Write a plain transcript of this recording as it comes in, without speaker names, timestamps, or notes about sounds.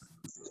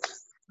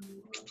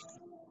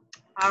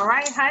All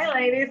right. Hi,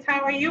 ladies.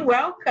 How are you?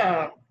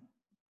 Welcome.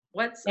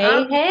 What's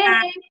Hey, up?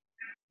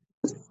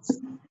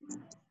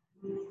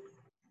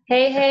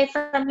 hey, hey,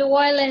 from New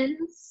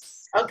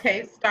Orleans.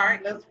 Okay,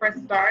 start. Let's press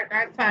start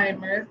our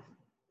timers.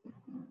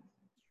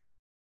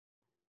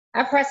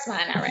 I pressed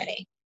mine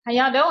already. How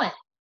y'all doing?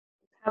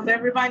 How's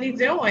everybody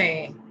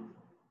doing?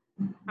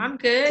 I'm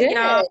good, Good,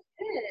 y'all.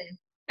 good.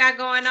 Got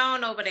going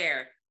on over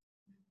there?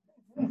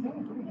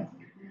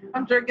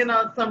 I'm drinking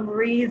on some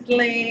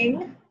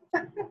Riesling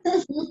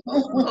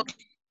Oh,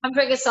 I'm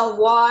drinking some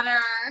water.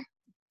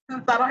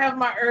 since I don't have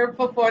my herb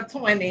for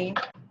 420.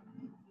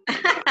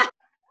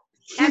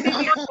 happy.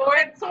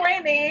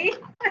 420.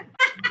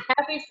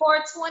 Happy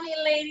 420,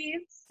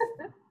 ladies.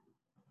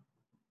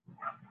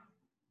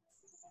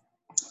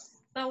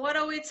 So, what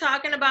are we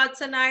talking about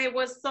tonight?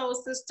 What Soul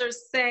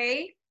Sisters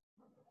say?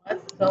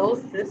 What Soul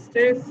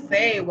Sisters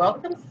say?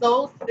 Welcome,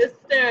 Soul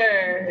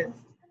Sisters.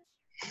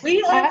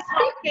 We are I think,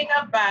 talking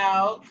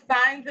about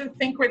signs and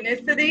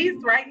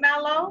synchronicities, right,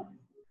 Nalo?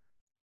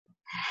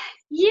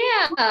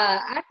 yeah,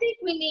 I think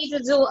we need to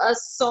do a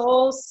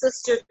soul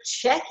sister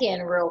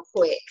check-in real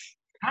quick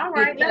All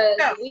right, let's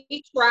because go.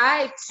 we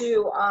tried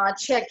to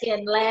check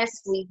in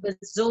last week, but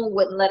Zoom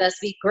wouldn't let us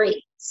be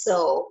great.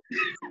 So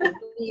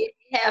we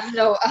have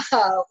no,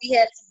 we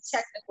had some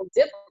technical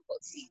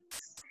difficulties.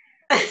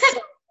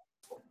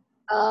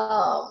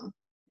 Um,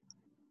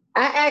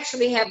 I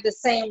actually have the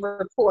same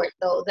report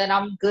though that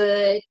I'm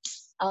good.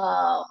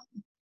 Um,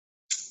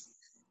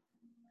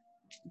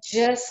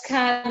 just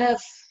kind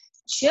of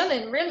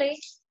chilling, really.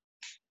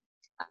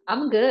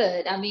 I'm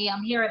good. I mean,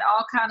 I'm hearing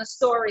all kind of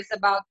stories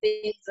about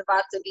things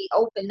about to be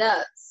opened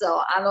up.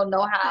 So I don't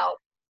know how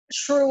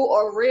true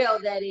or real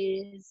that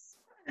is.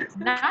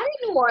 Not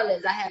in New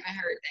Orleans, I haven't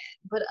heard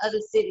that, but other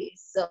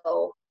cities.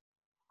 So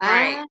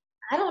Right.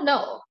 I don't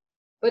know.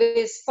 But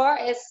as far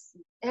as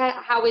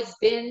how it's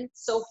been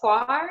so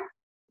far,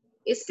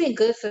 it's been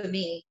good for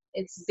me.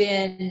 It's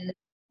been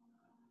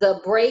the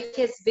break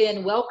has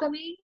been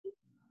welcoming,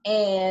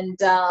 and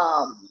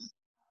I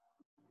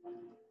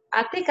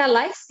think I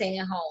like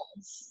staying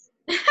home.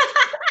 I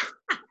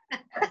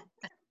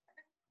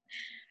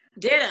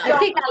Ditto. So,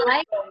 think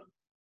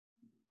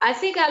I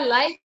think I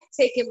like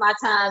taking my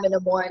time in the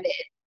morning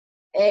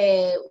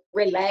and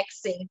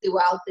relaxing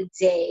throughout the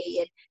day.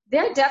 And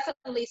there are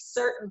definitely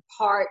certain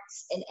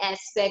parts and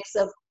aspects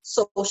of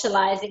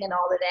socializing and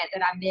all of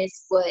that I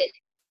miss, but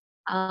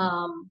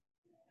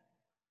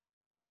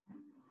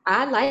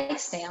I like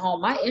staying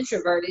home. My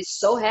introvert is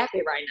so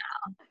happy right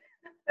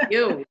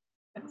You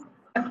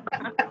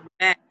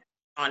back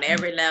on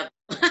every level.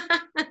 now.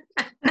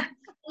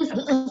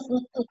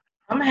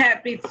 I'm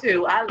happy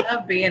too. I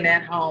love being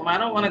at home. I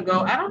don't want to go.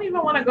 I don't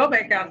even want to go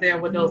back out there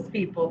with those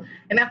people.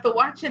 And after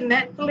watching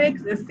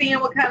Netflix and seeing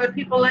what kind of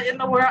people are in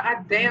the world, I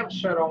damn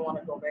sure don't want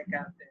to go back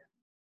out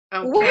there.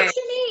 Okay. What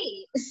you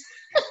mean?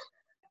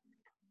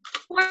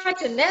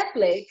 Watching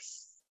Netflix?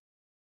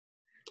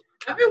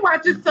 I've been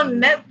watching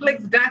some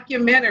Netflix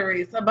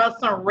documentaries about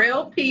some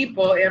real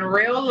people in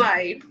real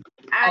life.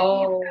 I.e.,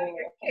 Oh,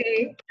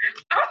 King.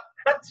 I'm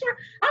not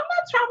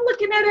trying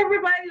looking at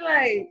everybody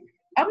like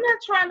I'm not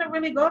trying to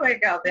really go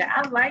back out there.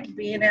 I like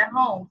being at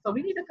home. So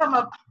we need to come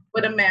up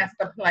with a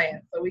master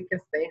plan so we can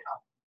stay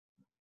home.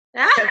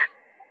 Because Ah, I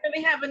don't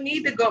really have a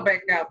need to go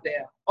back out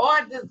there or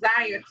a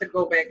desire to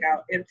go back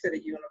out into the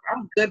universe.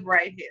 I'm good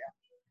right here.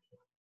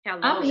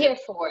 I'm hello. here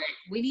for it.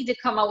 We need to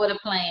come up with a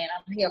plan.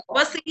 I'm here for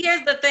Well, it. see,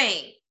 here's the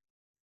thing.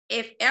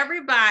 If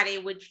everybody,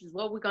 which is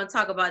what we're going to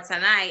talk about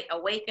tonight,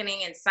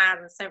 awakening and signs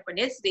and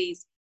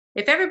synchronicities,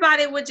 if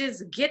everybody would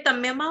just get the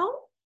memo,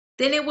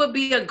 then it would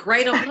be a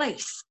greater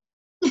place.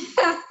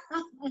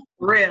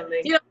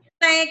 Really. You know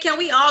what I'm saying? Can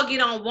we all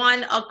get on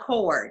one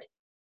accord?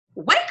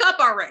 Wake up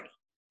already.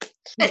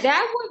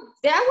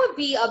 That would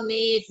be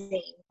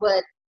amazing,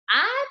 but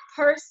I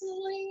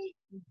personally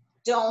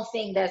don't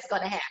think that's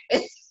gonna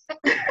happen.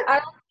 I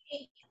don't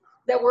think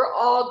that we're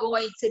all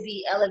going to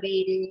be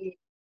elevated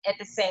at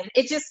the same.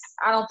 It just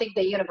I don't think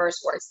the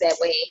universe works that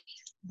way.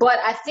 But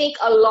I think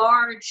a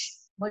large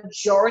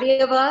majority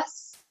of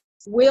us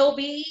will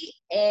be,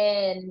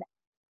 and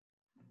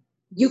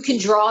you can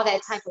draw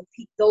that type of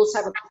those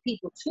type of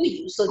people to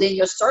you. So then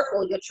your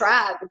circle, your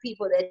tribe, the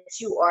people that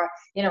you are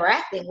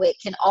interacting with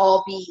can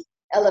all be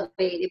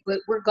elevated. But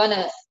you're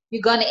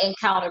gonna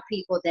encounter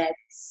people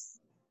that's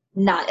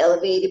not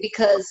elevated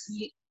because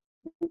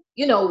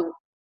you know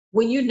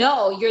when you're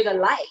the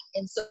light,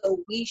 and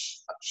so we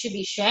should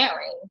be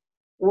sharing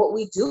what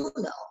we do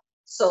know.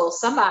 So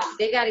somebody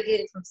they got to get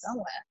it from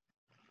somewhere.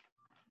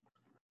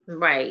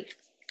 Right.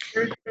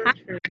 True, true, I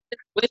true.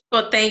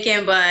 wishful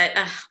thinking, but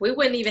we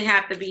wouldn't even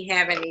have to be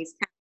having these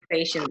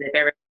conversations if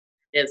everybody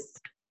just,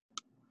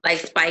 like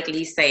Spike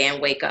Lee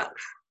saying, wake up.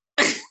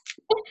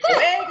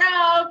 Wake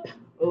up!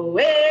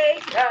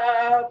 Wake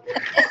up!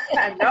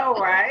 I know,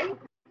 right?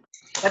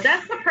 But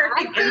that's the I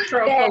perfect think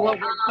intro that for what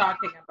we're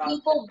talking about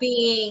people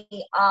being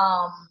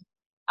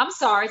I'm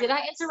sorry, did I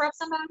interrupt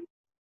somebody?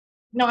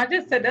 No, I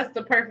just said that's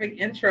the perfect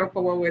intro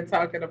for what we're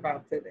talking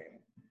about today.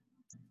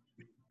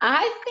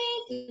 I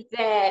think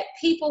that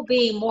people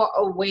being more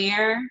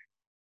aware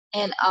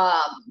and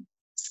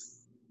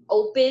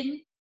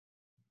open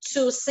to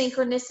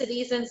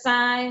synchronicities and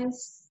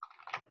signs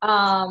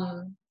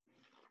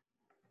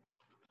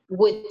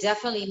would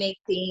definitely make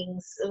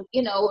things,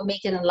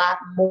 make it a lot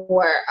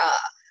more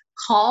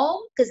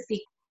calm. Because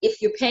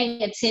if you're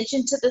paying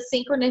attention to the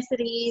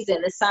synchronicities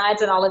and the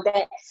signs and all of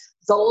that,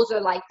 those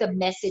are like the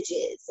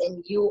messages,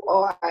 and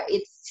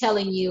it's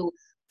telling you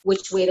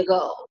which way to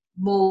go,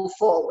 move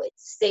forward,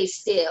 stay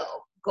still,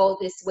 go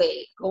this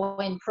way, go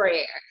in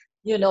prayer,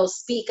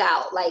 speak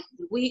out. Like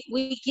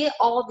we get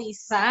all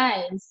these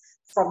signs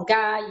from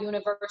God,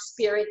 universe,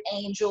 spirit,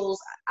 angels,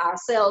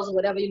 ourselves,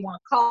 whatever you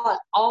want to call it,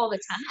 all the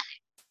time.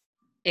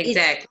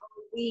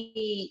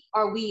 Exactly.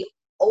 Are we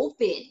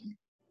open?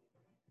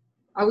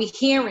 Are we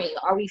hearing?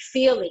 Are we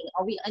feeling?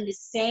 Are we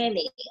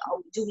understanding?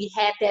 Or do we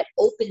have that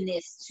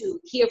openness to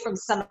hear from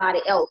somebody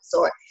else,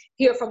 or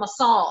hear from a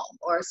song,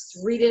 or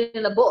read it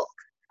in a book?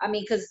 I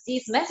mean, because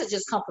these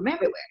messages come from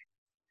everywhere.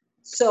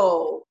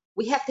 So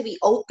we have to be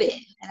open.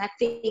 And I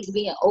think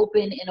being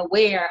open and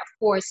aware, of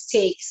course,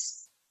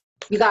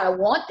 you got to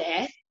want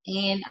that.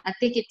 And I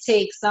think it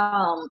takes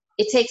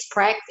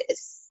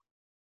practice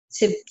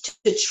to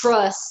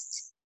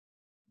trust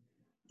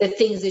the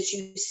things that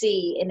you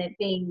see and the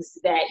things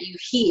that you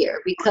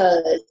hear.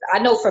 Because I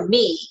know for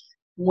me,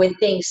 when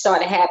things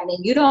started happening,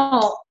 you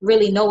don't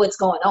really know what's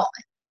going on.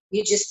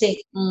 You just think,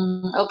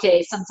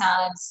 okay,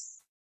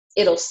 sometimes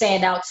it'll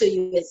stand out to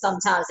you and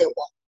sometimes it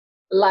won't.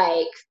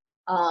 Like,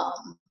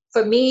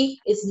 for me,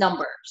 it's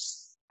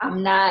numbers.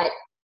 I'm not,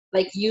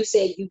 like you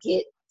said, you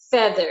get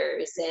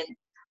feathers and,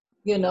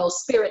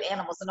 spirit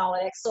animals and all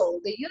of that.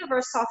 So the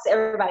universe talks to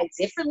everybody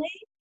differently.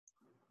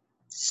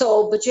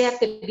 So, but you have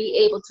to be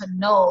able to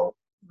know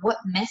what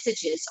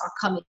messages are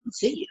coming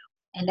to you.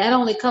 And that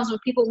only comes when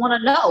people want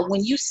to know.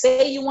 When you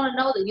say you want to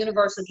know, the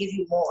universe will give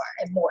you more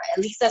and more.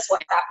 At least that's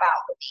what I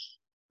found with me.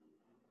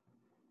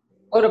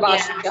 What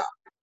about you?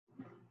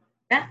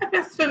 That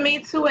happens for me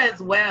too as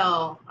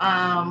well.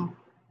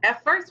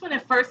 At first, when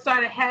it first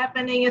started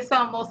happening, it's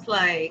almost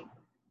like,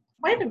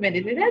 wait a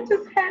minute, did that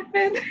just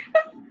happen?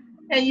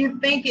 And you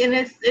think, and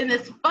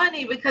it's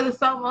funny because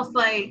it's almost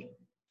like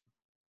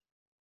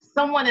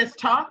someone is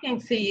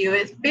talking to you.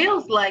 It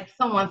feels like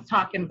someone's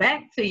talking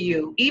back to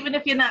you, even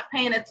if you're not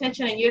paying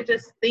attention and you're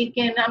just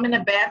thinking. I'm in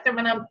the bathroom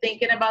and I'm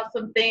thinking about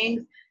some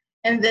things,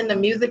 and then the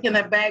music in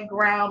the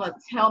background will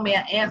tell me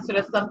an answer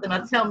to something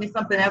or tell me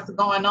something that's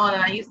going on.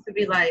 And I used to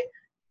be like,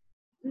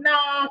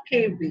 no,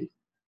 can't be.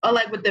 Or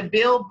like with the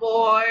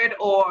billboard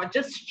or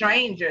just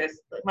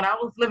strangers. When I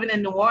was living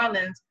in New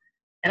Orleans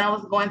and I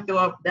was going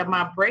through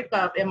my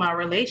breakup in my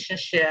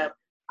relationship,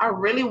 I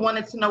really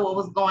wanted to know what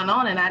was going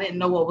on, and I didn't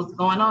know what was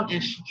going on.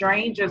 And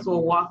strangers were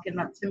walking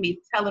up to me,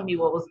 telling me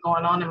what was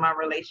going on in my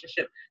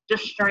relationship.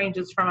 Just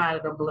strangers from out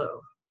of the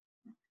blue.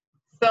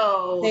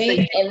 So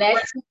the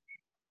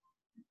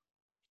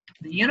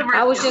universe.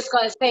 I was just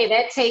going to say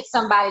that takes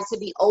somebody to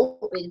be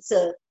open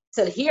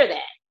to hear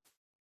that.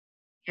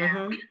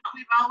 Yeah, we've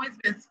always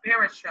been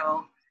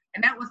spiritual,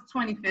 and that was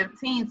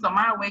 2015. So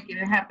my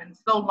awakening happened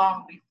so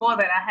long before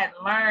that. I had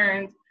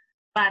learned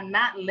by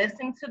not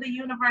listening to the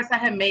universe. I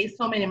had made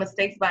so many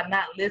mistakes by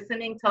not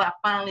listening till I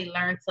finally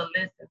learned to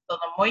listen. So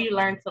the more you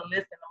learn to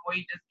listen, the more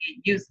you just get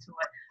used to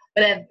it.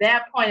 But at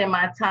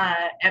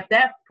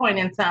that point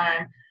in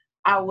time,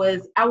 I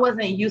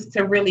wasn't used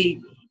to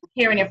really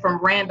hearing it from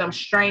random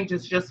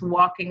strangers just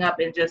walking up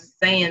and just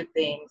saying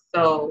things.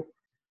 So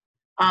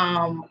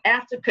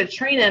after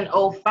Katrina in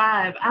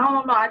 2005, I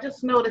don't know, I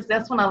just noticed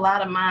that's when a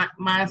lot of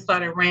mine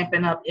started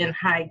ramping up in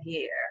high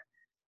gear.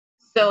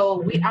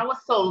 So I was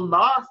so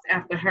lost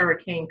after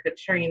Hurricane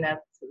Katrina.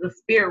 The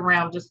spirit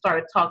realm just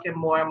started talking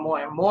more and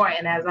more and more.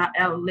 And as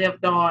I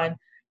lived on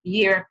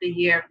year after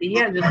year after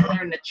year, I just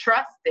learned to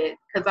trust it,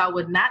 because I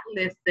would not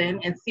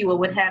listen and see what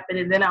would happen.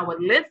 And then I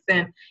would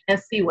listen and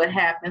see what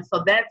happened.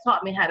 So that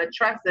taught me how to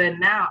trust it. And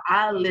now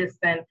I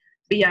listen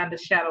beyond the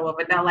shadow of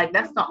a doubt. Like,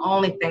 that's the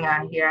only thing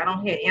I hear. I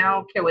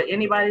don't care what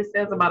anybody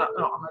says about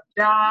a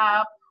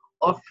job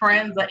or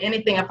friends or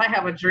anything. If I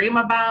have a dream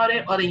about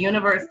it or the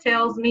universe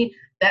tells me,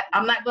 that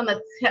I'm not going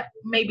to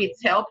maybe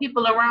tell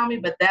people around me,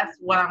 but that's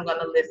what I'm going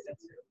to listen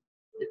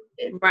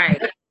to. Right.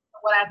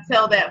 What I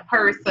tell that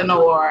person,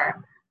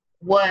 or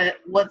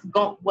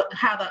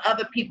how the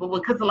other people,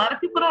 because a lot of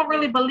people don't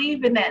really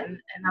believe in that. And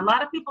a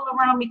lot of people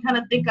around me kind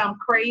of think I'm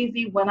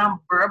crazy when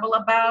I'm verbal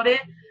about it.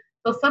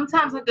 So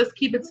sometimes I just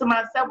keep it to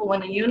myself. But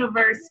when the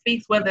universe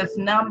speaks, whether it's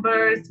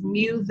numbers,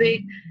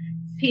 music,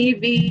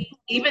 TV,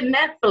 even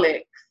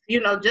Netflix,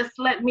 just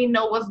let me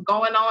know what's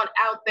going on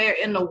out there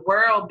in the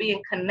world,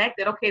 being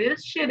connected. Okay,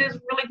 this shit is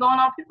really going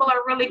on. People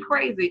are really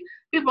crazy.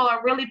 People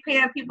are really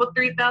paying people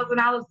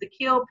 $3,000 to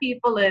kill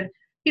people, and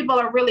people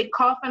are really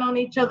coughing on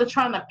each other,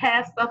 trying to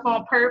pass stuff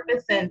on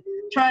purpose and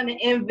trying to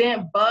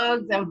invent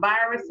bugs and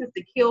viruses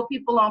to kill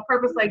people on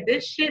purpose. Like,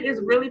 this shit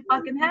is really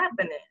fucking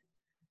happening.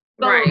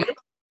 So right.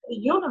 The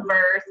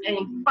universe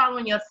and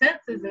following your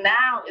senses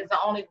now is the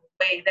only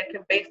way that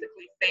can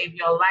basically save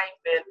your life.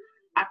 And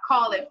I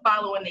call it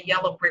following the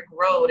yellow brick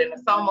road, and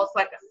it's almost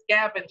like a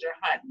scavenger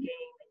hunt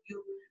game.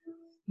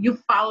 You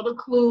follow the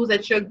clues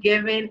that you're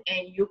given,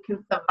 and you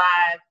can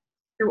survive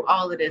through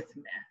all of this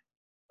mess.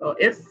 So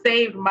it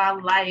saved my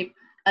life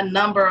a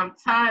number of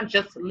times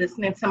just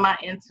listening to my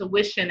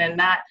intuition and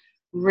not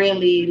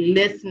really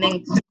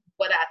listening to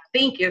what I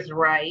think is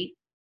right,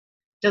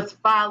 just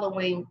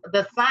following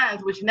the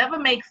signs, which never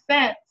make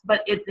sense,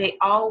 but they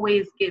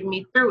always get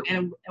me through.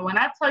 And when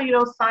I tell you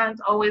those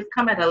signs always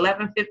come at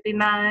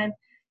 11:59,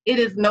 it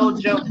is no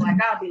joke. Like,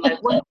 I'll be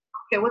like, what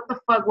the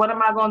fuck? What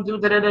am I going to do?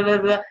 Da, da, da, da,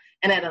 da.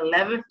 And at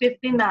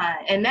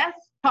 11:59, and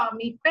that's taught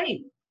me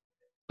faith.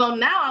 So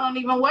now I don't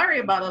even worry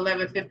about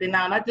 11:59.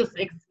 I just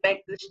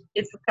expect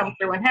it to come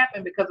through and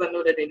happen because I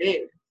know that it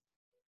is.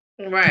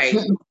 Right.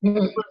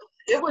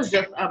 It was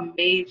just a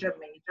major,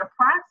 major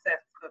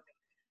process for me.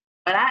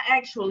 But I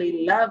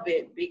actually love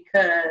it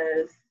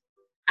because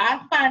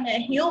I find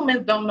that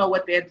humans don't know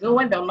what they're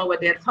doing, don't know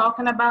what they're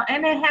talking about,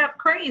 and they're half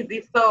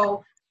crazy.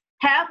 So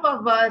half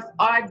of us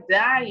are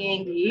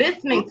dying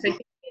listening to him.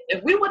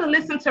 If we would have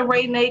listened to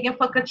Ray Nagin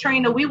for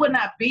Katrina, we would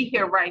not be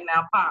here right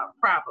now,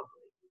 probably.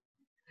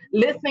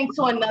 Listening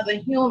to another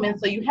human.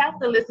 So you have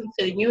to listen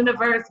to the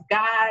universe,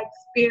 God,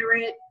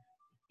 spirit.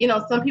 You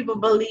know, some people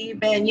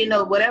believe in, you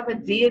know, whatever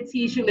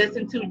deities you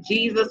listen to,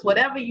 Jesus,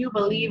 whatever you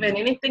believe in,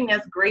 anything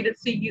that's greater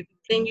to you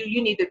than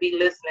you need to be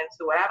listening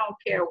to it. I don't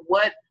care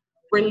what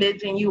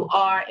religion you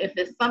are. If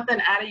it's something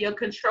out of your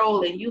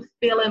control and you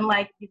feeling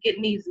like you're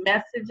getting these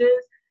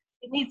messages,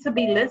 you need to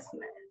be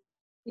listening.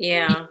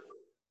 Yeah.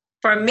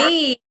 For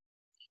me,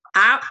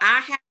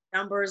 I have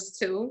numbers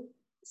too,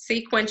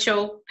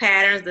 sequential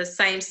patterns, the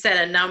same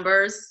set of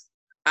numbers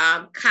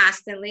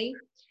constantly.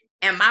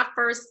 And my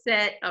first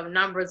set of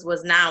numbers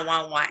was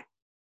 911.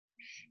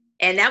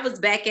 And that was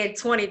back in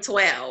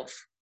 2012.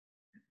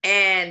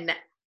 And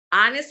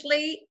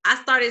honestly, I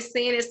started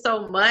seeing it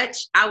so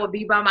much, I would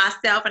be by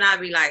myself and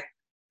I'd be like,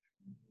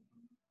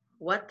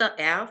 what the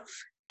F?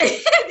 And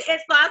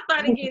so I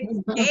started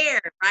getting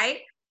scared,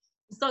 right?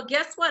 So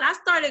guess what? I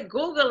started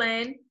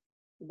Googling,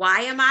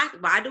 why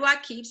do I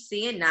keep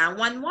seeing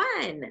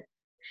 911?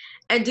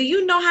 And do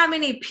you know how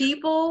many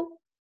people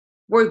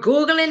were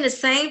Googling the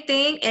same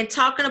thing and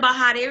talking about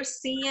how they're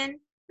seeing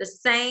the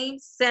same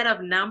set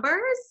of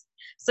numbers?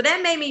 So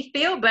that made me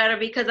feel better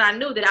because I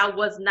knew that I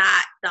was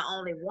not the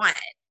only one.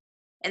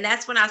 And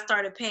that's when I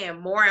started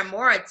paying more and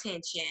more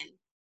attention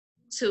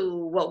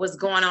to what was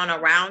going on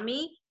around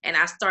me. And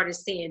I started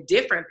seeing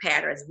different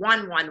patterns,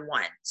 111,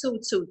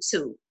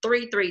 222,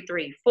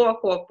 333,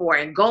 444,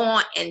 and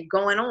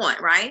going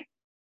on, right?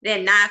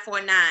 Then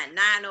 949,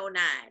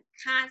 909,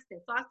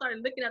 constant. So I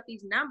started looking up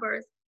these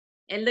numbers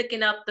and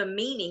looking up the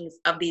meanings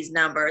of these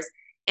numbers.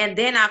 And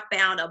then I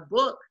found a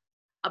book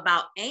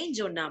about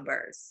angel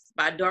numbers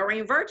by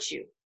Doreen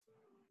Virtue.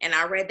 And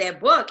I read that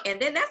book. And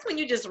then that's when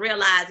you just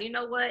realize, you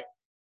know what?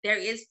 There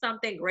is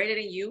something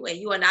greater than you, and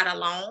you are not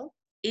alone.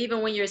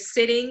 Even when you're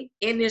sitting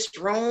in this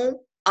room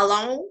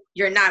alone,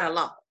 you're not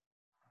alone.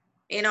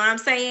 You know what I'm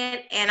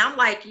saying? And I'm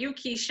like you,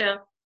 Keisha.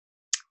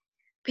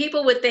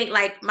 People would think,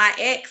 like my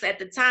ex at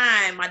the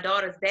time, my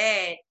daughter's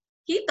dad,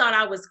 he thought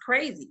I was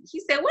crazy.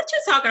 He said, what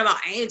you talking about?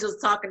 Angels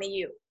talking to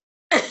you.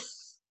 People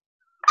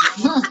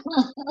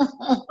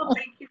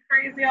think you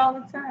crazy all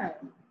the time.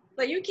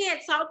 So you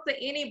can't talk to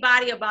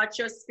anybody about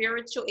your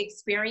spiritual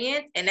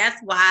experience. And that's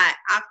why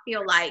I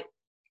feel like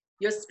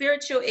your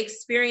spiritual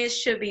experience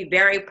should be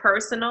very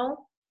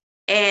personal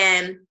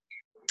and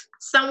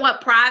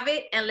somewhat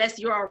private unless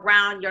you're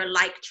around your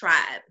like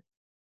tribe.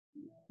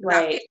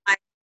 Right. Like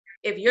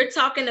if you're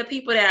talking to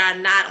people that are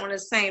not on the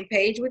same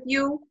page with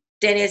you,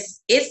 then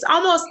it's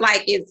almost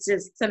like it's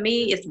just, to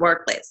me, it's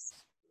worthless.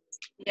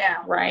 Yeah.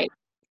 Right.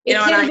 It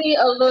can be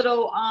a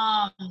little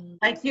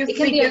like you it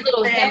can be a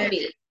little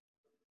heavy.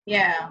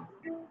 Yeah.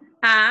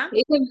 Huh?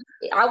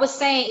 I was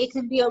saying it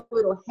can be a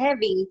little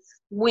heavy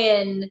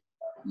when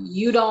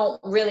you don't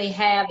really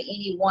have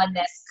anyone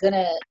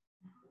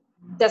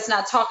that's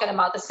not talking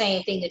about the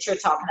same thing that you're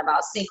talking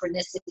about,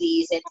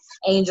 synchronicities and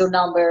angel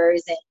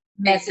numbers and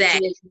messages.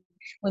 Exactly.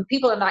 When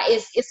people are not,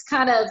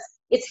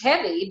 it's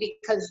heavy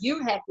because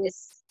you have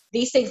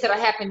these things that are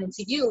happening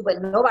to you,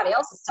 but nobody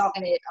else is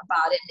talking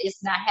about it.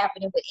 It's not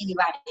happening with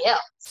anybody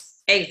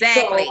else.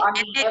 Exactly. So, I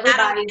mean,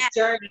 everybody's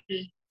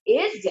journey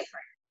is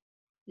different.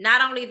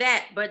 Not only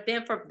that, but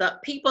then for the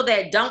people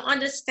that don't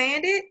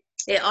understand it,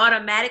 they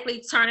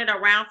automatically turn it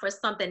around for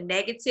something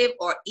negative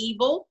or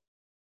evil.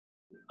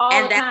 All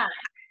the time.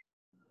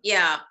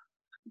 Yeah.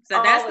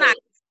 So that's not,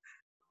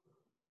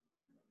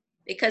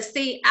 because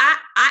see,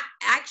 I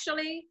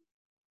actually,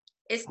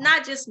 it's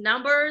not just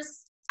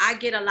numbers. I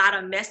get a lot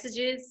of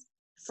messages,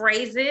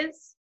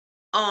 phrases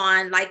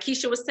on, like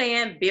Keisha was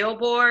saying,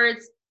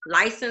 billboards,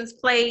 license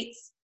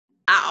plates.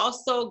 I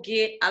also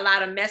get a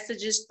lot of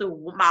messages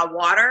through my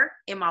water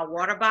in my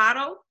water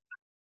bottle.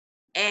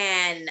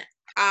 And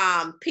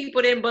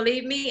people didn't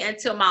believe me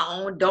until my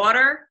own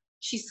daughter,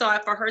 she saw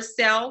it for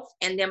herself.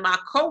 And then my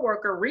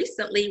coworker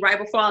recently, right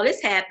before all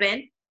this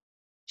happened,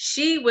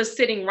 she was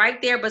sitting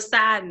right there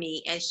beside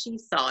me and she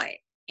saw it.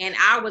 and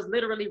I was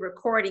literally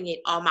recording it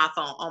on my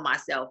phone, on my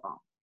cell phone.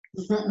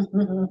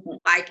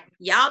 Like,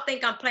 y'all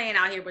think I'm playing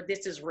out here, but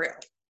this is real.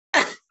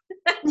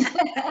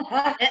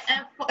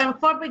 And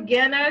for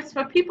beginners,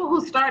 for people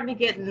who starting to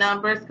get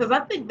numbers, because I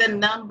think the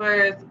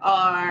numbers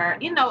are,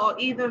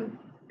 even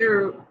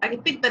through, I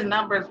think the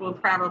numbers will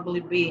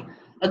probably be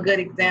a good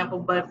example,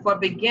 but for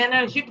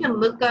beginners, you can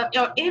look up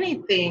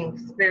anything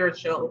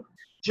spiritual.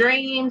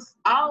 Dreams,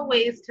 I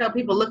always tell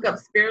people look up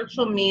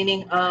spiritual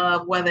meaning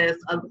of whether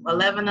it's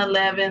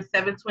 1111,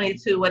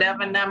 722,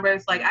 whatever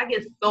numbers. Like, I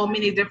get so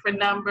many different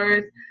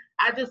numbers.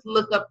 I just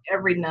look up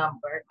every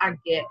number I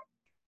get.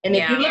 And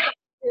if you look up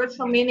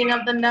spiritual meaning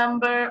of the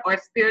number or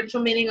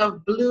spiritual meaning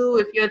of blue,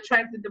 if you're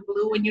attracted to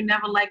blue and you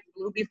never liked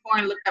blue before,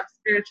 and look up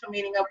spiritual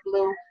meaning of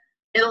blue,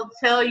 it'll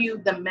tell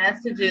you the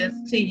messages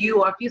to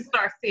you. Or if you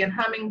start seeing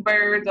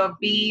hummingbirds or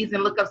bees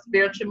and look up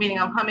spiritual meaning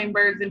of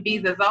hummingbirds and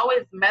bees, there's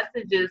always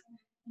messages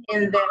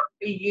in there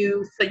for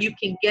you, so you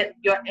can get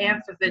your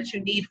answers that you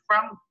need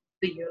from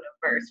the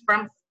universe,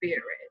 from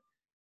spirit.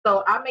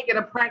 So I make it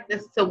a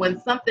practice to, when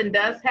something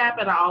does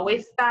happen, I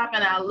always stop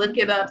and I look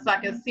it up so I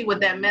can see what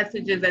that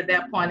message is at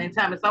that point in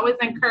time. It's always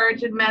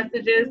encouraging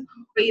messages,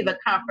 or either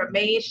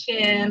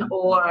confirmation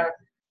or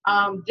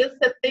just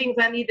the things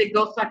I need to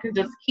go so I can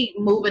just keep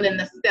moving in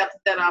the steps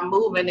that I'm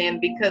moving in,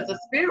 because the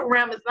spirit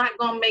realm is not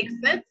going to make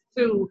sense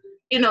to,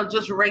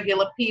 just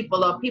regular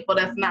people or people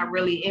that's not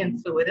really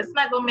into it. It's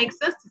not going to make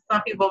sense to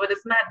some people, but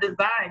it's not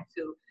designed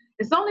to.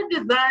 It's only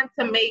designed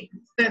to make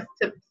sense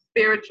to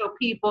spiritual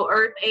people,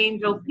 earth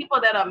angels, people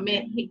that are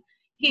meant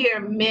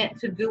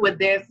to do what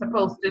they're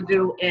supposed to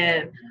do.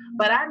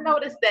 But I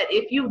noticed that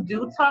if you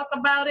do talk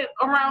about it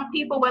around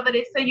people, whether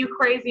they say you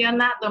crazy or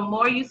not, the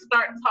more you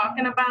start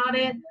talking about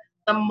it,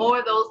 the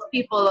more those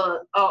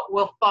people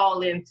will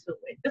fall into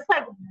it. Just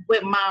like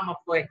with Mama,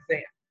 for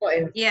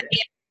example. Yeah.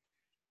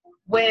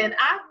 When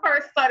I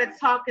first started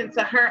talking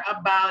to her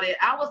about it,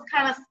 I was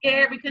kind of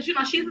scared because,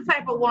 she's the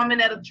type of woman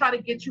that'll try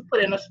to get you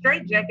put in a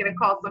straitjacket and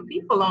call some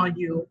people on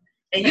you.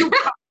 And you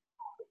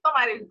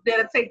somebody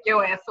that'll take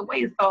your ass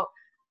away. So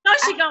no,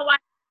 she gonna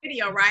watch the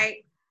video,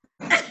 right?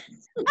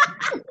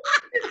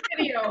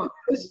 Video.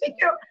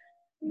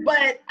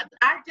 But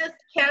I just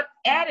kept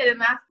at it,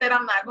 and I said,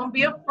 I'm not gonna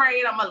be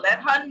afraid. I'm gonna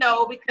let her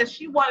know, because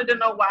she wanted to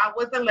know why I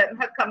wasn't letting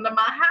her come to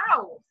my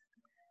house.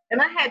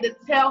 And I had to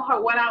tell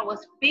her what I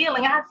was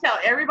feeling. I tell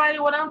everybody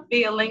what I'm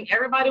feeling,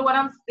 everybody what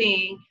I'm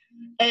seeing.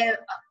 And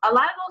a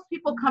lot of those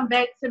people come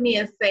back to me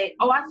and say,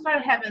 oh, I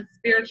started having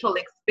spiritual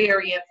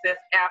experiences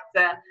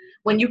after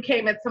when you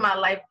came into my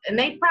life. And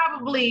they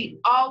probably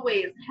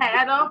always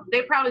had them.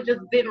 They probably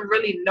just didn't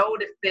really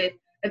notice it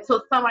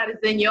until somebody's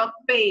in your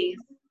face,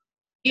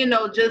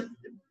 just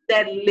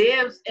that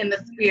lives in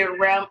the spirit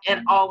realm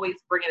and always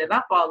bringing it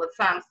up all the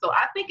time. So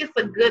I think it's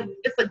a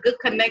good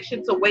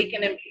connection to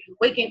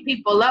waking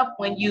people up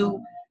when you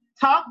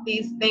talk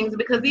these things,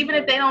 because even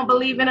if they don't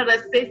believe in it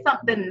or say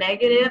something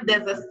negative,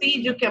 there's a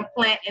seed you can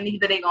plant, and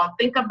either they're going to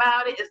think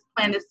about it, it's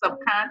planted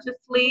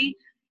subconsciously,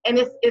 and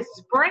it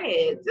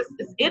spreads.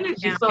 It's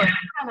energy, so it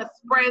kind of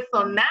spreads.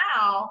 So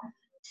now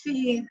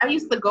I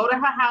used to go to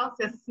her house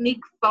and sneak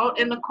salt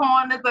in the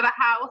corners of the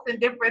house and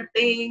different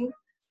things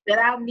that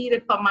I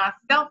needed for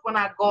myself when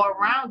I go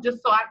around,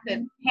 just so I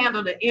could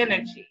handle the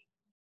energy.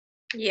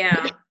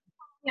 Yeah.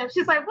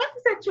 She's like, what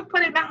is that you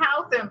put in the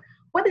house? And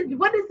what is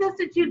this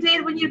that you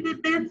did when you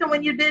did this and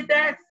when you did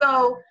that?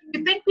 So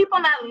you think people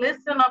not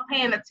listening or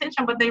paying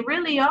attention, but they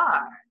really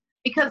are,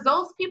 because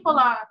those people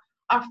are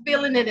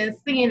feeling it and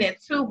seeing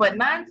it too. But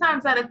 9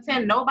 times out of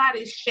 10,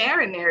 nobody's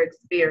sharing their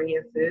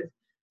experiences.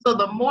 So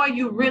the more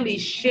you really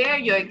share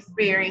your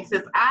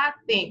experiences, I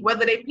think,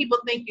 whether people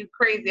think you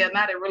crazy or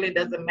not, it really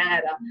doesn't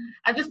matter.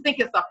 I just think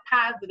it's a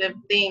positive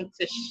thing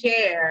to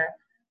share,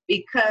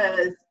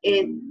 because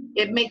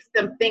it makes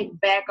them think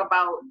back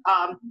about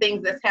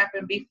things that's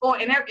happened before.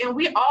 And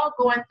we all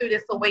going through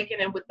this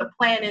awakening with the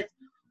planets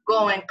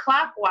going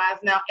clockwise.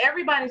 Now,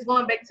 everybody's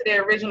going back to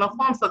their original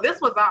form. So this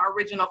was our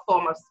original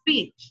form of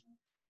speech,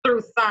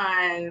 through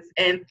signs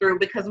and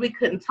because we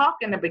couldn't talk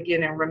in the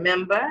beginning,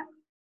 remember?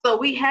 So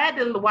we had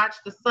to watch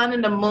the sun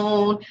and the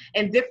moon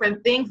and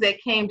different things that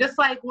came, just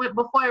like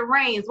before it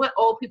rains, what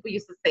old people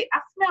used to say,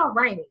 I smell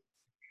rain.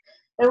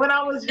 And when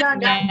I was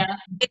young,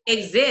 it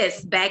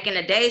exists back in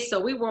the day, so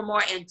we were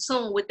more in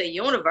tune with the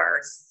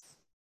universe.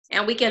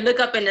 And we can look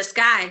up in the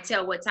sky and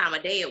tell what time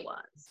of day it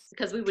was,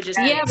 because we were just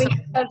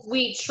because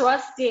we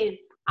trusted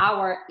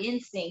our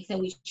instincts and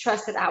we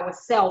trusted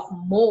ourselves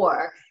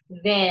more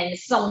than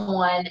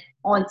someone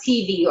on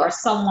TV or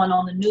someone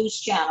on the news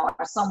channel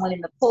or someone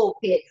in the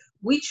pulpit.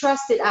 We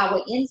trusted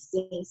our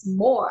instincts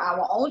more,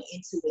 our own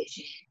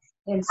intuition.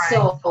 And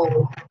so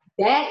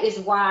that is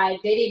why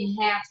they didn't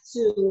have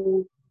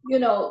to,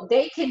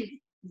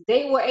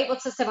 they were able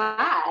to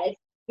survive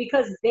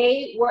because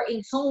they were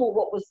in tune with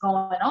what was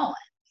going on.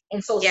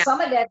 And so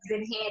some of that's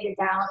been handed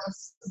down, and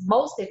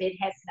most of it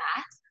has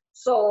not.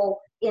 So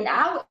in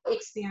our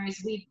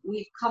experience,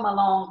 we've come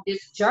along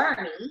this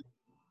journey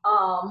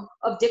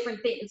of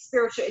different things,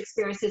 spiritual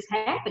experiences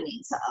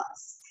happening to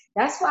us.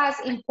 That's why it's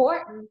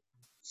important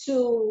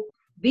to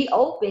be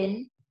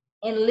open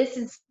and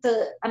listen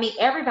to, I mean,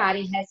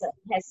 everybody has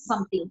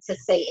something to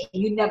say,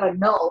 and you never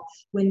know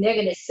when they're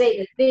going to say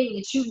the thing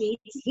that you need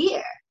to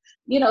hear.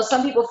 You know,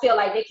 some people feel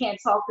like they can't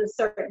talk to a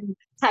certain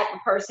type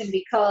of person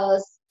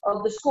because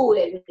of the school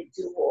they went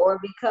to, or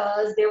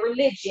because their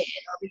religion,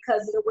 or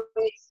because of the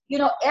way, you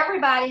know,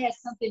 everybody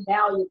has something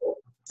valuable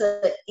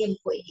to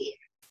input here.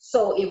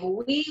 So if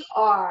we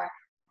are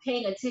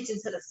paying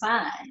attention to the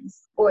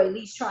signs, or at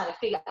least trying to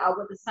figure out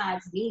what the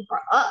signs mean for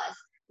us,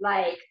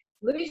 like,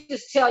 let me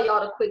just tell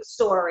y'all a quick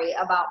story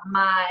about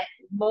my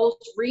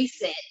most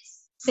recent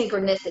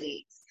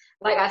synchronicities.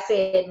 Like I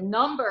said,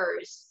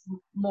 numbers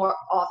more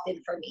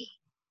often for me.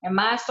 And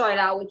mine started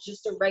out with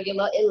just a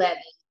regular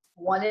 11,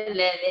 111,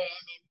 and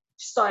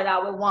started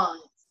out with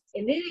ones.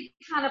 And then it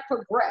kind of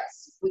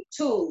progressed with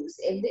twos.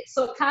 And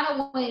so it kind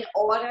of went in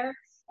order.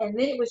 And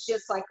then it was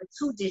just like the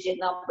 2-digit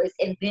numbers.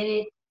 And then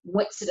it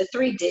went to the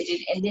 3-digit,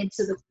 and then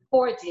to the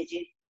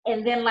 4-digit.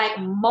 And then like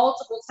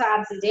multiple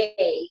times a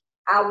day,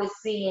 I was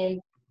seeing,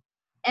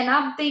 and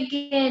I'm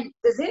thinking,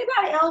 does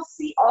anybody else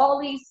see all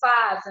these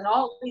 5s and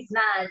all these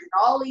 9s and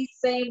all these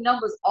same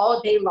numbers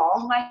all day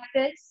long like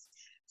this?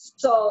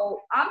 So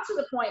I'm to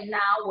the point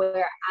now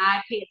where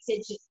I pay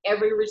attention to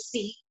every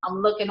receipt.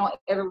 I'm looking on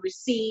every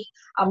receipt.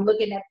 I'm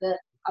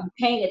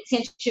paying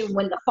attention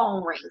when the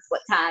phone rings,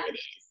 what time it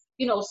is,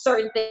 you know,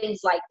 certain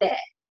things like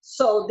that.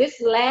 So this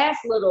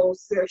last little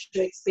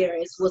spiritual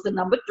experience was the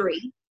number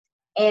 3.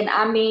 And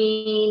I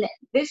mean,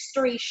 this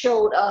 3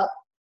 showed up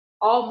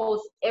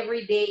almost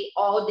every day,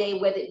 all day,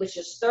 whether it was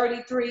just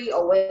 33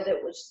 or whether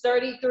it was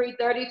 33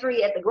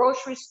 at the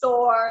grocery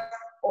store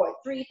or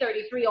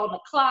 3:33 on the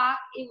clock.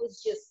 It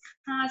was just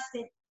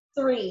constant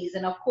 3s.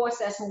 And of course,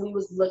 that's when we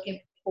was looking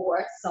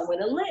for somewhere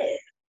to live.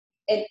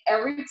 And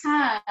every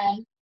time,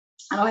 I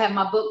don't have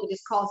my book, but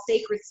it's called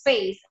Sacred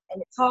Space,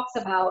 and it talks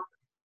about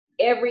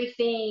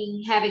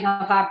everything having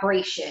a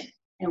vibration.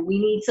 And we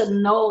need to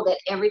know that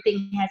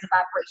everything has a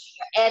vibration.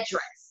 Your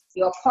address,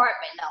 your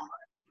apartment number,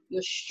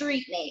 your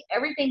street name,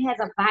 everything has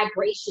a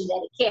vibration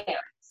that it carries.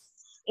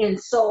 And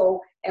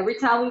so every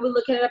time we were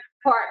looking at an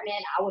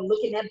apartment, I would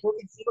look in that book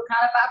and see what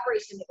kind of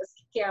vibration it was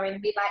carrying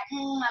and be like, I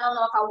don't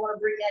know if I want to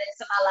bring that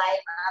into my life.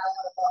 I don't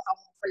know if I want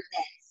to bring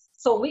that.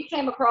 So we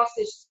came across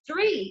this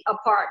 3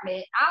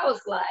 apartment. I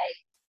was like,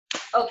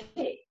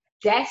 okay,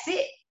 that's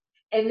it.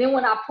 And then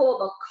when I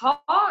pulled a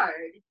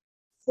card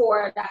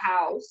for the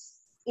house,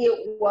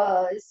 it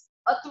was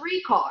a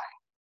 3 card.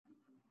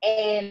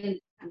 And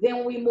then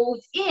when we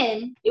moved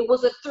in, it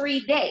was a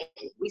 3-day.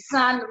 We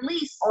signed the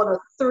lease on a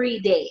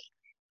 3-day.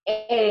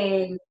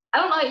 And I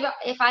don't know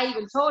if I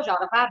even told y'all,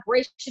 the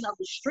vibration of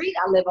the street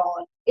I live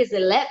on is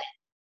 11.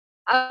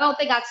 I don't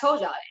think I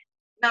told y'all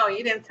that. No,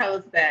 you didn't tell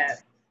us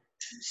that.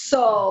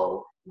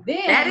 So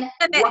then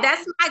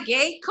that's my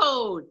gate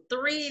code.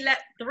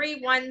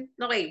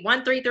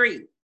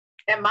 133.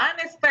 And mine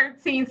is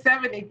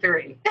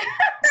 1373.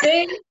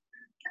 See?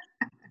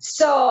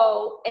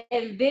 So,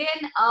 and then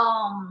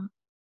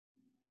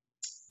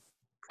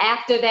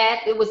after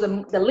that, it was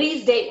the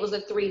lease date was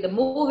a 3, the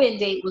move-in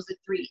date was a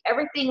 3.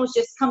 Everything was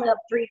just coming up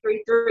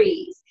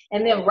 333s.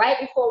 And then right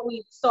before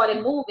we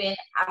started moving,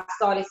 I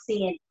started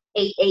seeing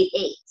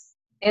 888.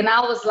 And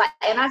I was like,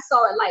 and I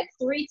saw it like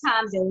 3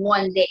 times in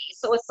one day.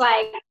 So it's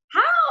like,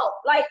 how?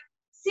 Like,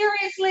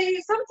 seriously?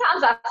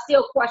 Sometimes I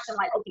still question,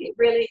 like, okay,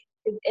 really?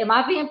 Am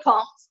I being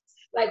punked?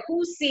 Like,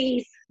 who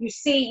sees, you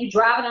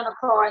driving in a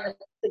car and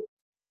the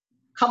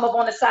come up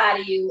on the side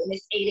of you and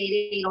it's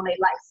 888 on their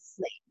license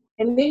plate.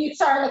 And then you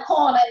turn the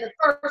corner and the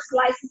first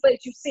license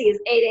plate you see is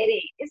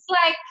 888. It's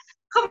like,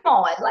 come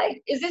on,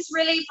 like, is this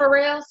really for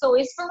real? So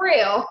it's for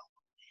real.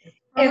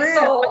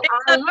 So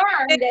I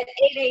learned that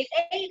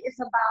 888 is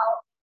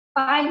about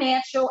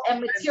financial and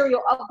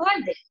material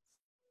abundance.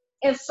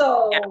 And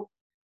so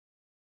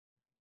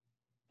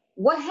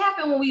what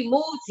happened when we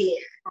moved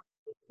here?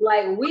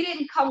 Like, we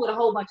didn't come with a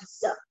whole bunch of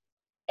stuff.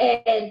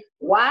 And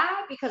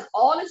why? Because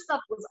all this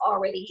stuff was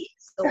already here.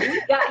 So when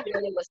we got here,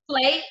 there was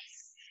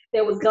plates,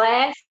 there was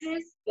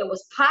glasses, there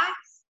was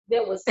pots,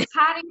 there was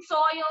potting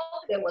soil,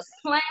 there was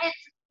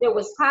plants, there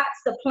was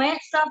pots to plant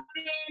stuff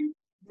in.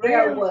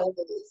 There was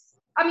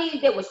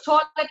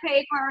toilet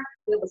paper,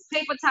 there was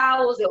paper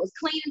towels, there was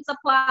cleaning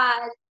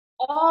supplies.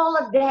 All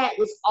of that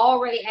was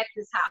already at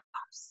this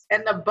house.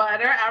 And the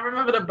butter, I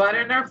remember the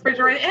butter in the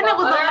refrigerator, and it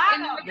was a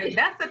lot of it.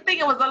 That's the thing,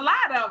 it was a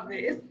lot of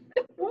it.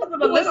 It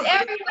was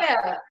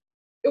everywhere.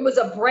 It was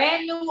a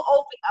brand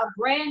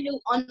new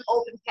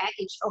unopened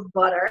package of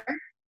butter.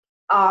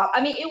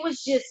 It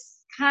was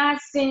just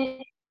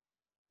constant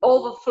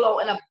overflow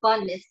and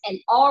abundance, and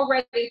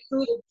already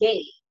through the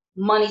gate,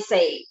 money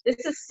saved.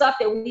 This is stuff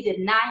that we did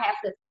not have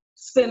to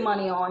spend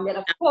money on, that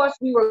of course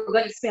we were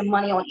going to spend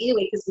money on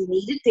anyway, because we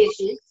needed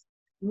dishes,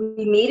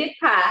 we needed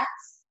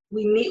pots,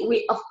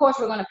 we of course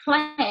we're going to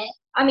plant.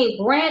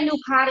 Brand new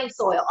potting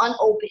soil,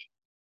 unopened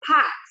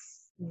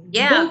pots.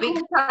 Yeah,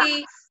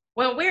 because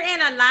when we're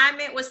in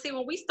alignment, when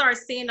we start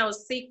seeing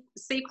those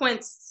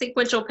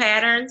sequential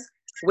patterns,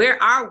 we're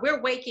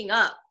waking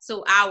up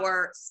to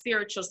our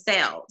spiritual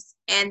selves.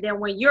 And then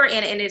when you're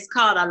in, and it's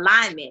called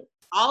alignment,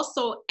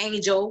 also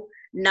angel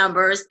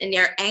numbers, and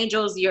their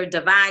angels, your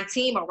divine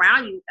team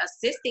around you,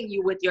 assisting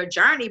you with your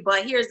journey.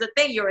 But here's the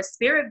thing, you're a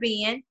spirit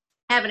being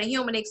having a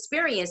human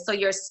experience. So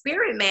your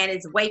spirit man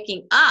is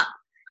waking up.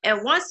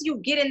 And once you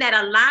get in that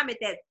alignment,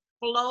 that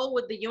flow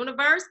with the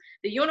universe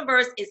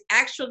is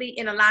actually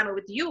in alignment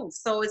with you.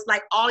 So it's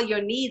like all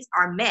your needs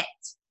are met.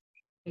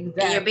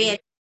 Exactly. And you're being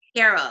taken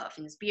care of.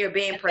 You're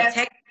being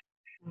protected.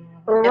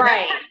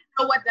 Right. And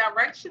know what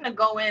direction to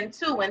go in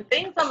too. When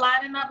things are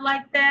lining up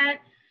like that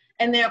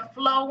and they're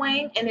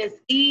flowing and it's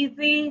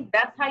easy,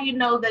 that's how you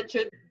know that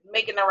you're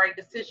making the right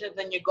decisions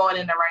and you're going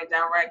in the right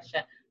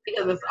direction,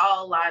 because it's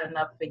all lining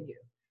up for you.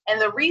 And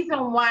the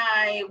reason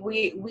why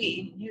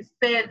you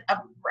said,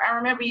 I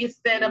remember you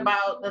said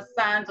about the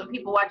signs of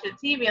people watching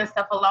TV and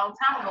stuff a long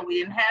time ago. We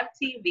didn't have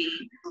TV.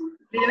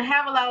 We didn't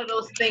have a lot of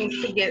those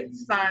things to get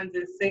signs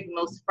and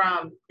signals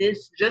from.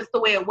 It's just the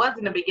way it was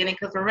in the beginning,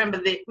 because remember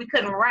that we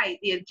couldn't write.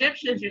 The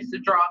Egyptians used to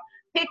draw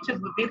pictures,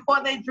 but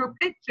before they drew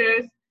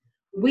pictures,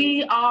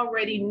 we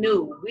already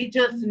knew. We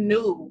just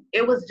knew.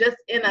 It was just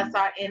in us.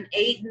 Our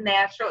innate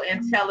natural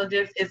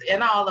intelligence is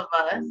in all of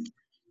us.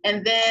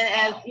 And then,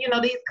 as you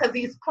know,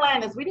 these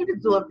planets, we need to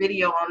do a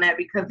video on that,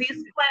 because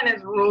these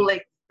planets rule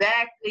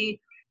exactly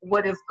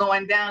what is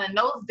going down. In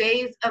those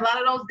days, a lot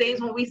of those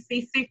days when we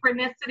see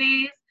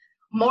synchronicities,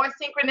 more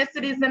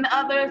synchronicities than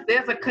others,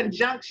 there's a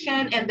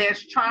conjunction and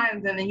there's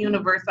trines in the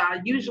universe. I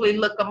usually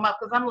look them up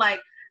because I'm like,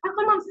 how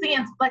come I'm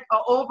seeing like an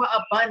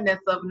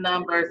overabundance of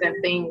numbers and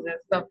things and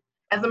stuff?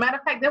 As a matter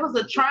of fact, there was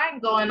a trine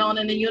going on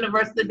in the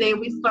universe the day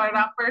we started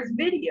our first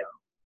video.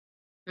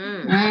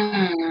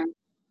 Yeah.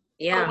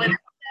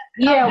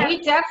 Yeah, we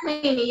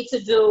definitely need to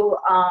do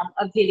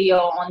a video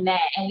on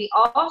that. And we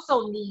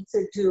also need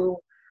to do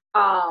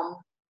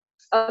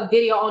a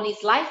video on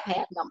these life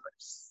path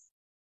numbers.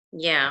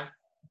 Yeah.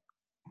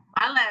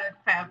 My life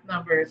path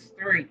number is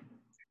 3.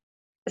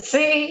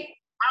 See?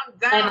 I'm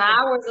down. And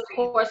ours, of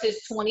course,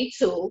 is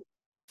 22.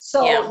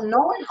 So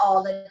knowing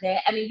all of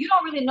that, I mean, you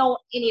don't really know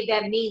any of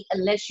that means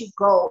unless you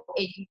go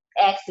and you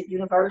ask the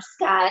universe,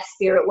 God,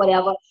 spirit,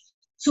 whatever,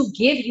 to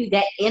give you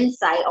that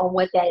insight on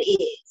what that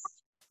is.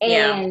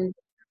 And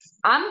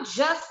I'm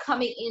just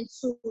coming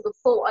into the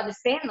full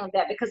understanding of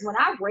that, because when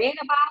I read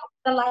about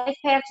the Life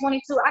Path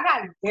 22, I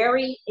got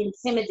very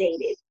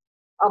intimidated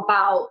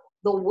about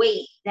the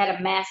weight that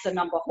a master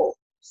number holds.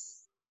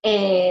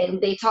 And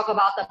they talk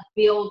about the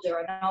builder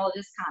and all of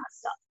this kind of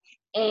stuff.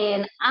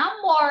 And I'm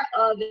more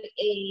of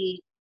a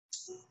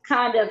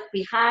kind of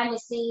behind the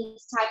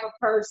scenes type of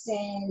person,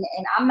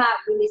 and I'm not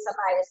really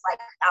somebody that's like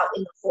out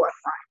in the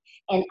forefront.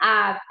 And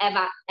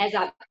as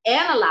I've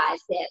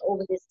analyzed that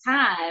over this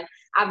time,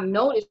 I've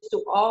noticed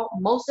through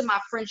most of my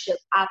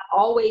friendships, I've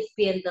always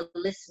been the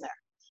listener.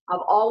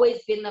 I've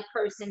always been the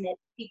person that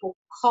people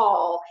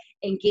call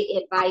and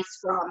get advice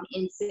from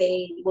and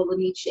say, well, we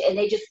need you, and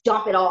they just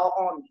dump it all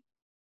on me.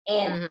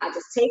 And I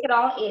just take it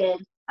all in.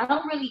 I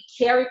don't really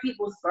carry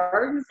people's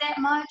burdens that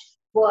much,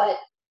 but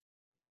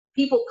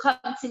people come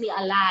to me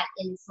a lot,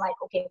 and it's like,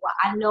 okay, well,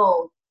 I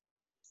know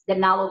that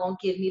Nala won't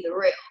give me the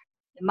real.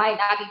 It might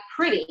not be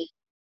pretty,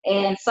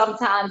 and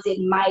sometimes it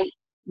might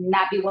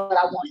not be what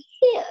I want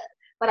to hear,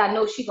 but I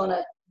know she's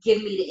gonna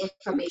give me the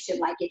information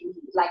like I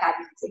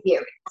need to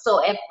hear it.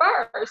 So at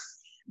first,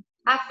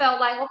 I felt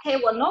like, okay,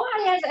 well,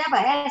 nobody has ever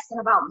asked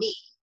about me,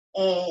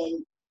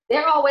 and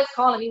they're always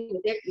calling me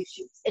with their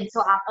issues, and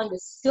so I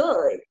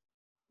understood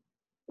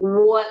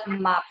what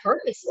my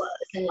purpose was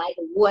and like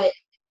what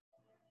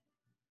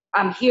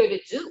I'm here to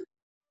do.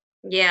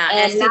 Yeah.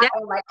 And not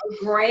on like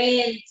a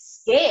grand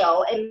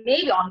scale, and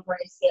maybe on a grand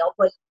scale,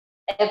 but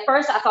at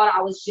first I thought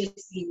I was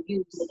just being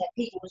used, and that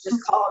people was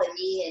just calling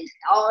me, and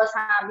all the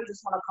time you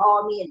just want to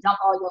call me and dump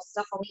all your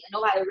stuff on me,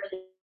 and nobody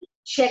really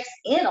checks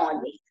in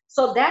on me.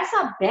 So that's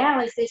a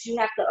balance that you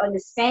have to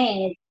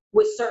understand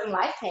with certain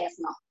life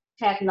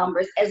path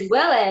numbers, as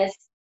well as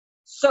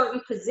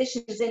certain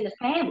positions in the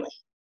family.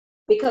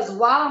 Because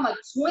while I'm a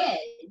twin,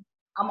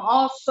 I'm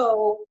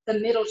also the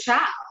middle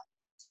child.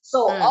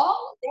 So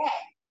all of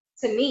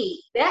that, to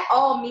me, that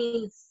all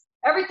means,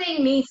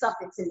 everything means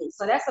something to me.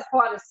 So that's a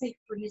part of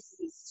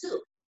synchronicities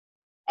too.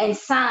 And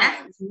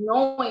signs,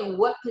 knowing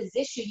what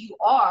position you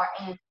are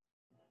and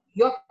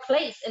your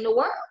place in the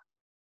world.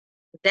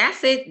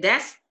 That's it.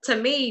 That's, to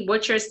me,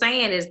 what you're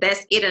saying is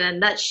that's it in a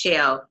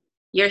nutshell.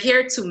 You're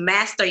here to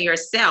master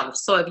yourself.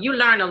 So if you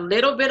learn a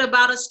little bit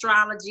about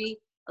astrology,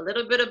 a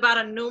little bit about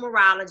a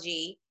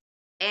numerology,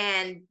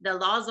 and the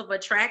laws of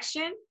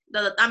attraction,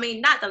 not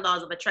the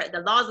laws of attraction,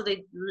 the laws of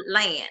the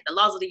land, the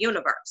laws of the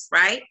universe,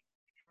 right?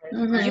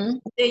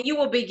 Then you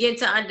will begin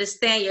to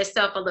understand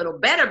yourself a little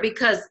better,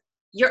 because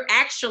you're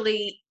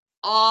actually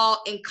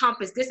all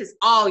encompassed. This is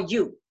all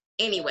you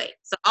anyway.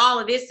 So all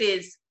of this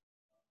is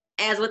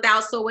as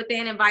without, so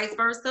within, and vice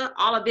versa.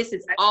 All of this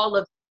is all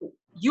of you.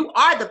 You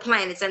are the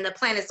planets, and the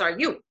planets are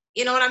you.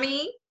 You know what I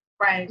mean?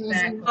 Right.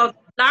 Exactly. So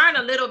learn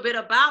a little bit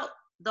about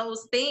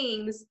those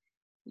things.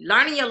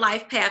 Learning your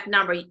life path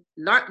number,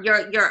 learn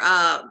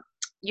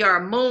your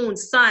moon,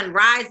 sun,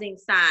 rising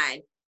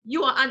sign,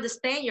 you will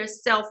understand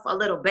yourself a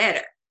little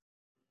better,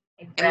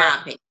 Exactly. in my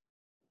opinion.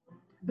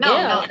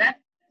 No,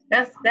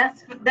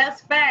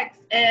 that's facts.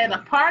 And a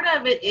part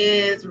of it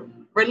is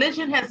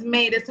religion has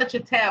made it such a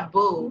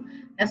taboo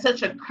and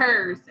such a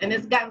curse, and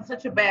it's gotten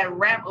such a bad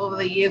rap over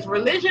the years.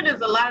 Religion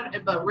is a lot of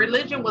it, but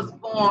religion was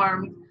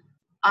formed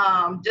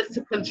just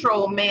to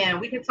control man.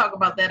 We can talk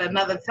about that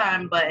another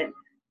time, but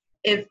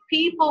if